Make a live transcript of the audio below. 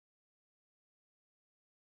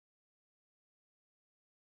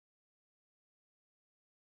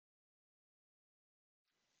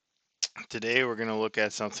Today we're going to look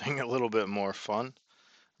at something a little bit more fun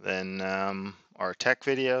than our tech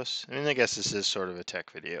videos. I mean, I guess this is sort of a tech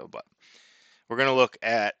video, but we're going to look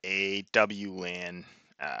at a WLAN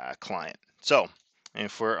client. So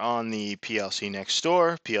if we're on the PLCNext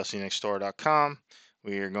store, plcnextstore.com,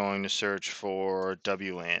 we are going to search for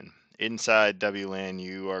WLAN. Inside WLAN,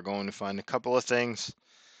 you are going to find a couple of things.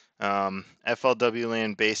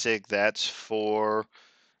 FLWLAN Basic, that's for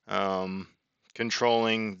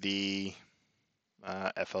controlling the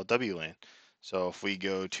FLWLAN. So if we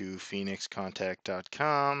go to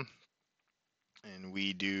phoenixcontact.com and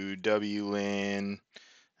we do WLAN,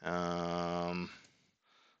 let's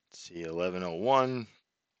see, 1101,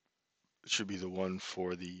 it should be the one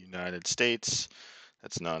for the United States.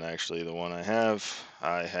 That's not actually the one I have.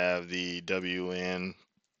 I have the WLAN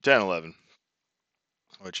 1011,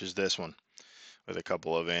 which is this one with a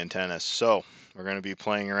couple of antennas. So we're going to be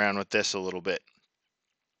playing around with this a little bit.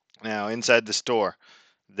 Now inside the store,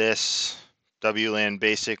 this WLAN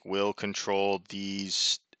Basic will control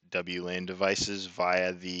these WLAN devices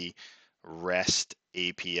via the REST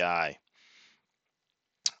API.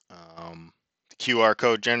 The QR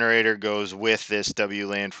code generator goes with this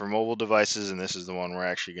WLAN for mobile devices, and this is the one we're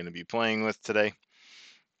actually going to be playing with today.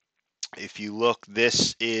 If you look,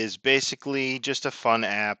 this is basically just a fun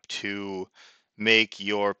app to make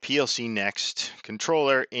your PLCNext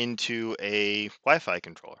controller into a Wi-Fi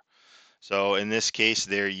controller. So in this case,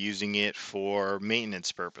 they're using it for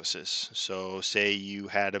maintenance purposes. So say you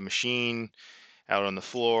had a machine out on the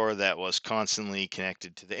floor that was constantly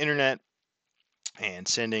connected to the internet and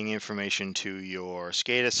sending information to your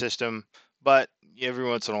SCADA system, but every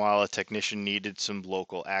once in a while a technician needed some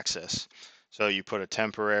local access. So you put a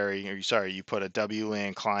you put a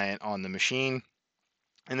WLAN client on the machine,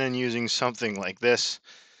 and then using something like this,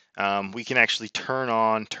 we can actually turn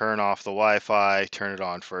off the Wi-Fi, turn it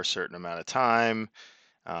on for a certain amount of time,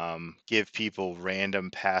 give people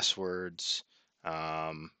random passwords,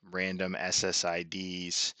 random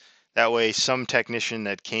SSIDs. That way, some technician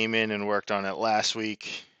that came in and worked on it last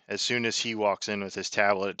week, as soon as he walks in with his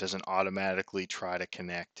tablet, it doesn't automatically try to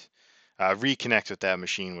reconnect with that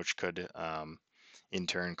machine, which could in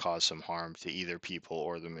turn cause some harm to either people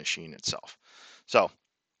or the machine itself. So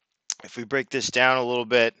if we break this down a little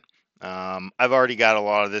bit, I've already got a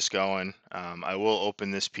lot of this going. I will open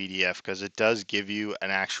this PDF because it does give you an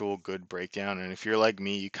actual good breakdown. And if you're like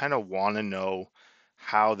me, you kind of want to know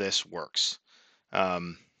how this works.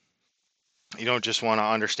 You don't just want to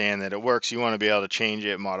understand that it works. You want to be able to change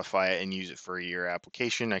it, modify it, and use it for your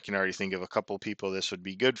application. I can already think of a couple of people this would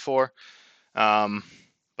be good for.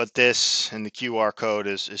 But this and the QR code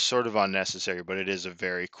is sort of unnecessary, but it is a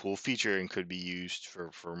very cool feature and could be used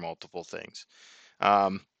for multiple things.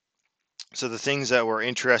 So the things that were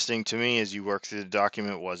interesting to me as you work through the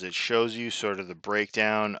document was it shows you sort of the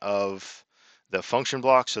breakdown of the function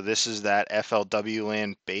block. So this is that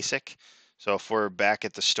FLWLAN basic. So if we're back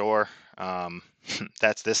at the store,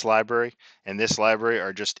 that's this library, and this library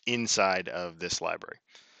are just inside of this library.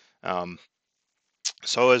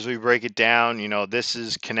 So as we break it down, this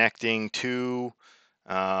is connecting to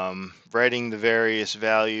writing the various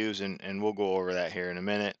values, and we'll go over that here in a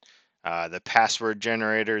minute. The password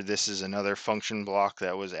generator, this is another function block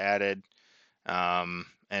that was added, and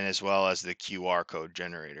as well as the QR code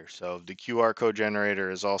generator. So the QR code generator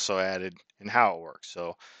is also added and how it works.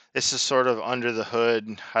 So this is sort of under the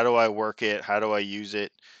hood. How do I work it? How do I use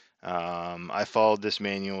it? I followed this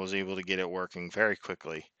manual, was able to get it working very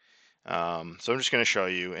quickly. So I'm just going to show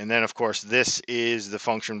you. And then, of course, this is the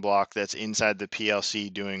function block that's inside the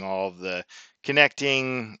PLC doing all of the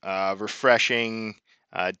connecting, refreshing,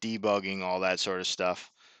 debugging, all that sort of stuff.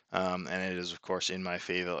 And it is, of course, in my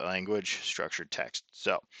favorite language, structured text.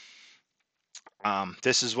 So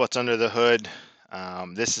this is what's under the hood.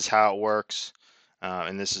 This is how it works.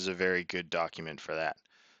 And this is a very good document for that.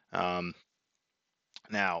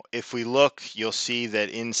 Now, if we look, you'll see that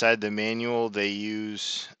inside the manual, they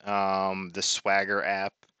use the Swagger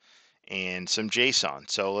app and some JSON.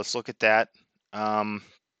 So let's look at that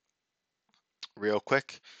real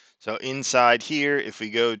quick. So inside here, if we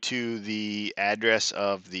go to the address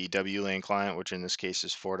of the WLAN client, which in this case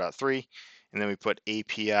is 4.3, and then we put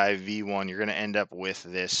API v1, you're going to end up with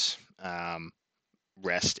this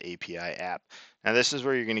REST API app. Now, this is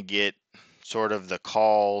where you're going to get sort of the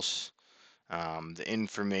calls, the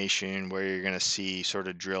information, where you're going to see sort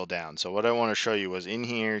of drill down. So what I want to show you was in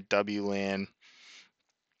here, WLAN,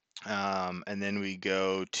 and then we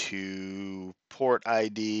go to port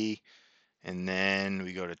ID, and then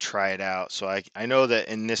we go to try it out. So I know that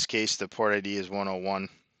in this case, the port ID is 101.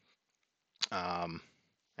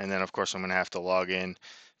 And then of course I'm going to have to log in.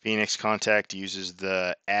 Phoenix Contact uses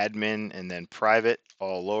the admin and then private,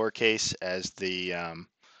 all lowercase, as the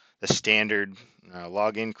standard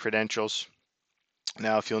login credentials.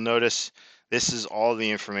 Now, if you'll notice, this is all the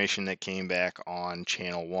information that came back on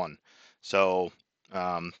channel 1. So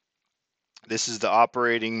this is the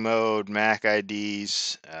operating mode, MAC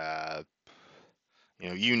IDs,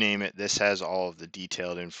 you name it. This has all of the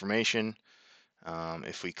detailed information.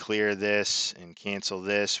 If we clear this and cancel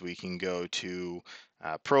this, we can go to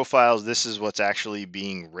profiles. This is what's actually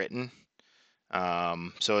being written.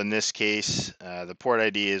 So in this case, the port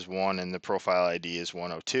ID is 1 and the profile ID is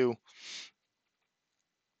 102.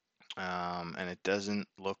 And it doesn't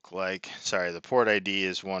look like, sorry, the port ID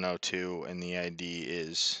is 102 and the ID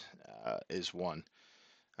is 1.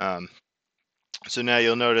 So now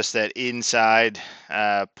you'll notice that inside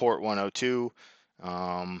port 102,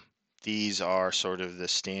 these are sort of the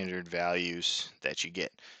standard values that you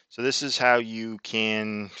get. So this is how you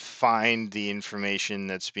can find the information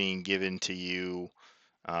that's being given to you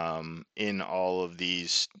in all of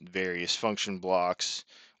these various function blocks,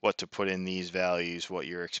 what to put in these values, what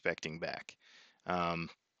you're expecting back.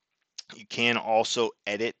 You can also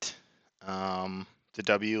edit the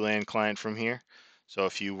WLAN client from here. So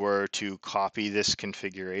if you were to copy this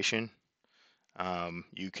configuration,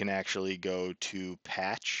 you can actually go to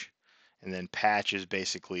patch, and then patch is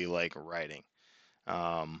basically like writing.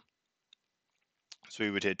 So we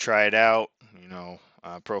would hit try it out,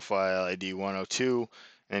 profile ID 102,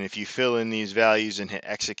 and if you fill in these values and hit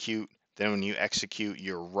execute, then when you execute,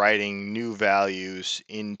 you're writing new values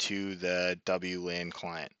into the WLAN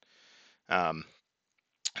client.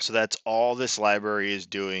 So that's all this library is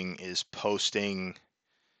doing, is posting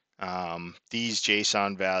these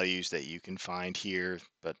JSON values that you can find here,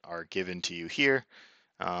 but are given to you here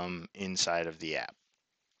inside of the app.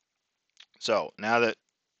 So now that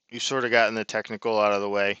you've sort of gotten the technical out of the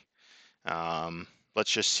way,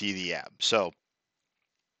 let's just see the app. So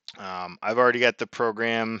I've already got the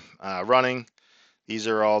program running. These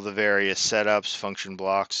are all the various setups, function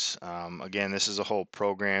blocks. Again, this is a whole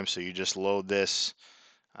program, so you just load this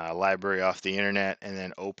library off the internet and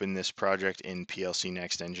then open this project in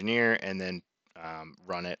PLCNext Engineer and then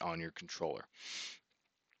run it on your controller.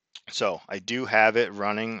 So I do have it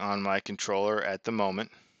running on my controller at the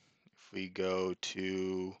moment. If we go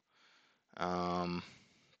to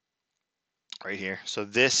right here, so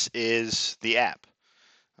this is the app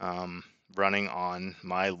running on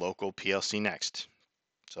my local PLCNext.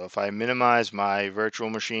 So if I minimize my virtual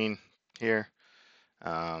machine here,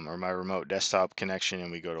 or my remote desktop connection,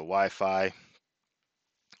 and we go to Wi-Fi,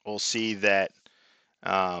 we'll see that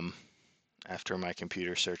after my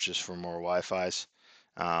computer searches for more Wi-Fis,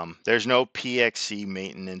 there's no PXC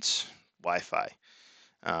maintenance Wi-Fi.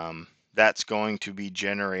 That's going to be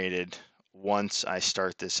generated once I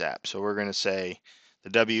start this app. So we're going to say the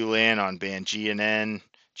WLAN on band G and N,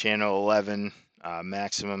 channel 11,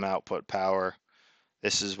 maximum output power.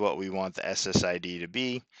 This is what we want the SSID to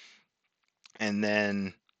be. And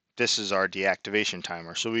then this is our deactivation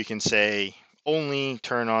timer. So we can say only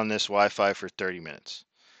turn on this Wi-Fi for 30 minutes.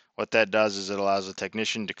 What that does is it allows the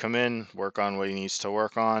technician to come in, work on what he needs to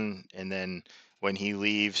work on, and then when he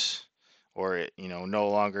leaves or it no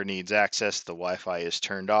longer needs access, the Wi-Fi is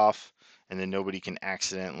turned off, and then nobody can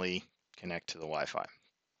accidentally connect to the Wi-Fi.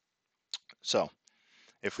 So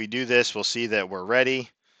if we do this, we'll see that we're ready.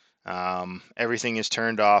 Everything is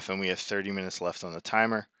turned off and we have 30 minutes left on the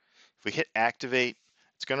timer. If we hit activate,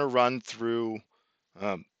 it's going to run through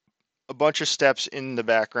a bunch of steps in the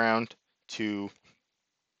background to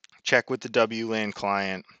check with the WLAN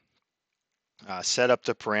client, set up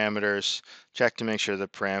the parameters, check to make sure the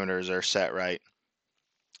parameters are set right,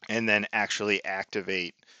 and then actually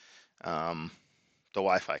activate the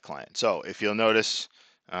Wi-Fi client. So if you'll notice,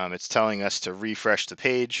 it's telling us to refresh the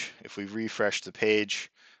page. If we refresh the page,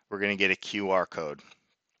 we're going to get a QR code.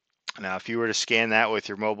 Now, if you were to scan that with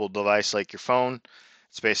your mobile device like your phone,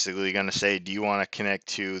 it's basically going to say, do you want to connect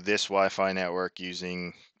to this Wi-Fi network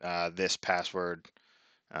using this password?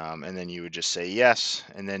 And then you would just say yes.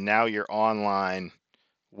 And then now you're online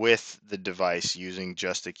with the device using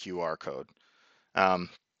just a QR code. I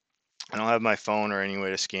don't have my phone or any way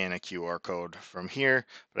to scan a QR code from here,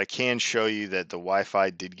 but I can show you that the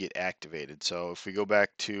Wi-Fi did get activated. So if we go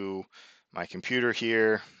back to my computer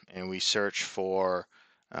here and we search for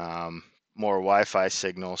more Wi-Fi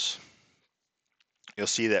signals, you'll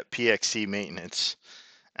see that PXC maintenance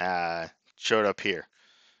showed up here.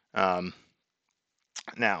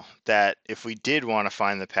 Now that if we did want to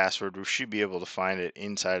find the password, we should be able to find it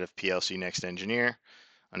inside of PLCNext Engineer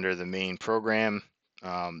under the main program.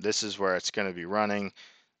 This is where it's going to be running.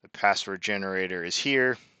 The password generator is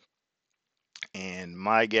here. And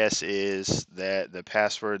my guess is that the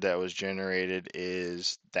password that was generated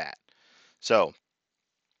is that. So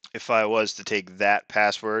if I was to take that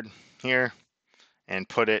password here and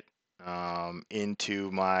put it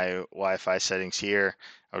into my Wi-Fi settings here,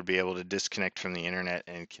 I would be able to disconnect from the internet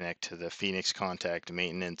and connect to the Phoenix Contact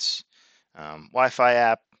Maintenance Wi-Fi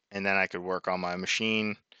app, and then I could work on my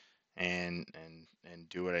machine and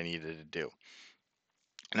do what I needed to do.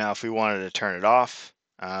 Now, if we wanted to turn it off,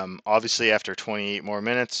 obviously after 28 more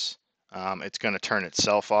minutes, it's going to turn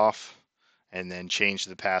itself off and then change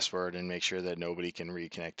the password and make sure that nobody can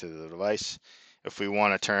reconnect to the device. If we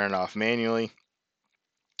want to turn it off manually,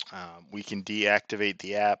 we can deactivate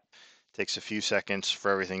the app. It takes a few seconds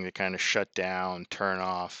for everything to kind of shut down, turn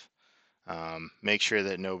off, make sure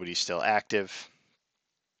that nobody's still active.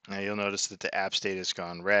 Now you'll notice that the app state has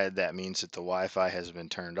gone red. That means that the Wi-Fi has been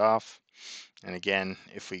turned off. And again,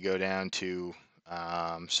 if we go down to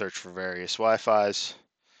search for various Wi-Fis,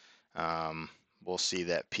 we'll see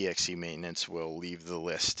that PXE maintenance will leave the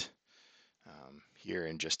list here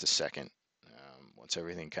in just a second once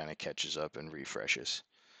everything kind of catches up and refreshes.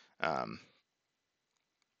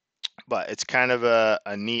 But it's kind of a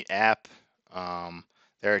neat app.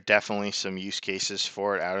 There are definitely some use cases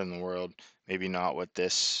for it out in the world. Maybe not with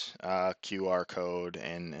this QR code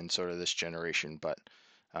and sort of this generation, but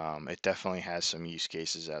it definitely has some use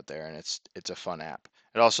cases out there, and it's a fun app.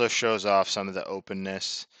 It also shows off some of the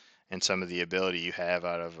openness and some of the ability you have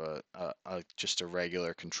out of just a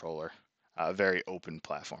regular controller, a very open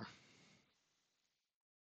platform.